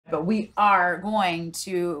But we are going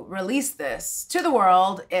to release this to the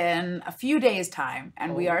world in a few days' time,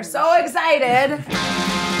 and we are so excited.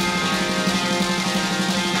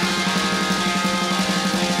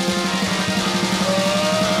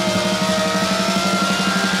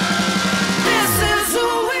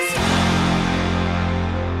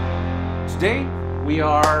 Today, we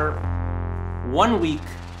are 1 week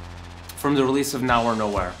from the release of Now or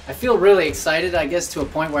Nowhere. I feel really excited, I guess, to a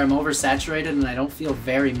point where I'm oversaturated and I don't feel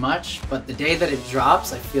very much, but the day that it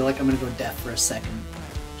drops, I feel like I'm gonna go deaf for a second.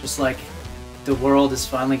 Just like the world is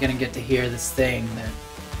finally gonna get to hear this thing that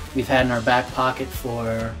we've had in our back pocket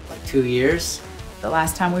for like 2 years. The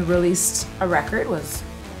last time we released a record was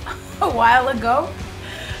a while ago.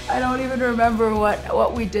 I don't even remember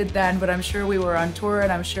what we did then, but I'm sure we were on tour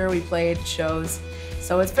and I'm sure we played shows.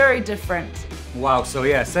 So it's very different. Wow, so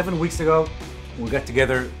yeah, 7 weeks ago, we got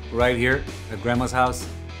together right here at Grandma's house,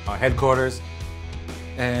 our headquarters,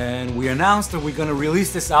 and we announced that we're gonna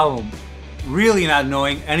release this album, really not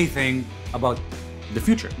knowing anything about the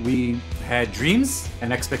future. We had dreams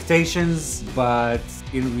and expectations, but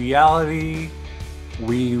in reality,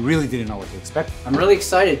 we really didn't know what to expect. I'm really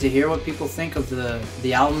excited to hear what people think of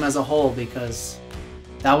the album as a whole, because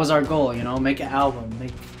that was our goal, you know, make an album,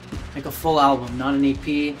 make a full album, not an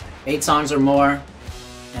EP, 8 songs or more.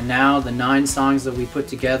 And now the 9 songs that we put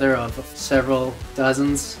together of several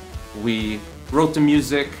dozens. We wrote the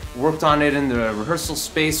music, worked on it in the rehearsal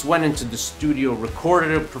space, went into the studio,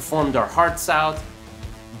 recorded it, performed our hearts out,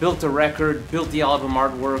 built a record, built the album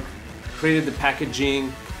artwork, created the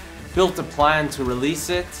packaging, built a plan to release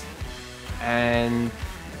it, and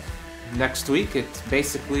next week it's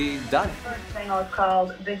basically done. The first single is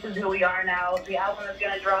called This Is Who We Are Now. The album is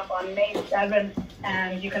going to drop on May 7th,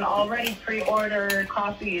 and you can already pre-order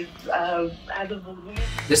copies as of the week.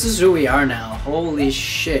 This is who we are now. Holy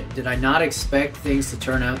shit, did I not expect things to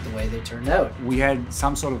turn out the way they turned out. We had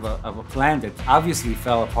some sort of a plan that obviously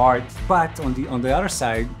fell apart, but on the other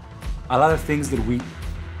side, a lot of things that we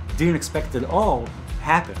didn't expect at all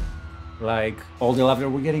happened. Like all the love that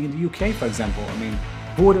we're getting in the UK, for example. I mean,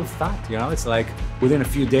 who would have thought, you know? It's like within a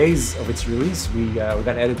few days of its release, we got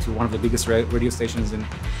added to one of the biggest radio stations in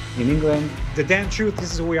England. The Damn Truth,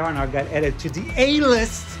 This Is Who We Are Now, got added to the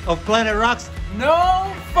A-list of Planet Rock's.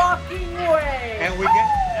 No fucking way! And we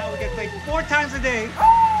get played 4 times a day,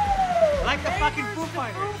 like the fucking Foo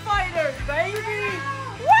Fighters. Foo Fighters, baby!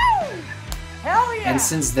 Woo! Hell yeah! And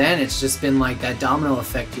since then, it's just been like that domino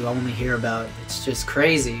effect you only hear about. It's just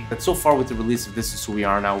crazy. But so far with the release of This Is Who We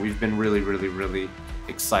Are Now, we've been really, really, really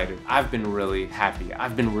excited. I've been really happy.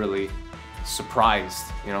 I've been really surprised.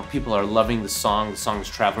 You know, people are loving the song. The song is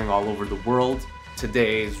traveling all over the world.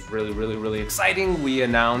 Today is really, really, really exciting. We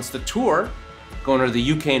announced a tour going to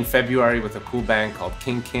the UK in February with a cool band called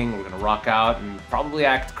King King. We're gonna rock out and probably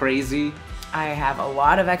act crazy. I have a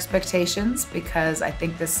lot of expectations because I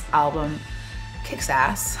think this album kicks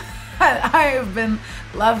ass. I've been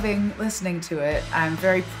loving listening to it. I'm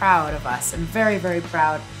very proud of us and very, very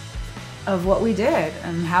proud of what we did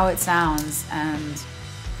and how it sounds, and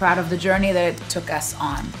proud of the journey that it took us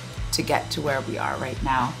on to get to where we are right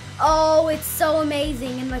now. Oh, it's so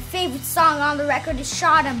amazing, and my favorite song on the record is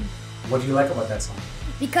Shot 'Em. What do you like about that song?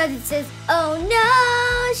 Because it says, oh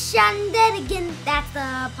no, shot 'em dead again. That's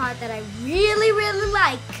the part that I really, really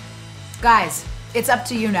like. Guys, it's up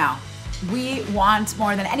to you now. We want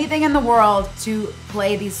more than anything in the world to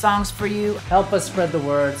play these songs for you. Help us spread the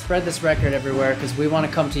word, spread this record everywhere, because we want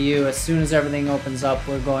to come to you. As soon as everything opens up,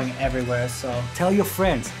 we're going everywhere, so. Tell your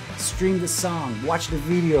friends, stream the song, watch the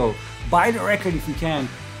video, buy the record if you can,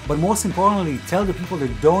 but most importantly, tell the people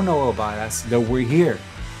that don't know about us that we're here,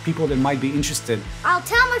 people that might be interested. I'll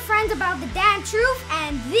tell my friends about the damn truth,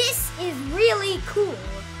 and this is really cool.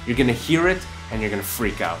 You're gonna hear it and you're gonna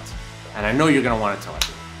freak out. And I know you're gonna want to tell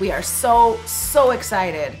everyone. We are so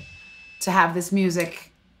excited to have this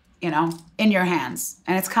music, you know, in your hands,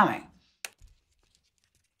 and it's coming.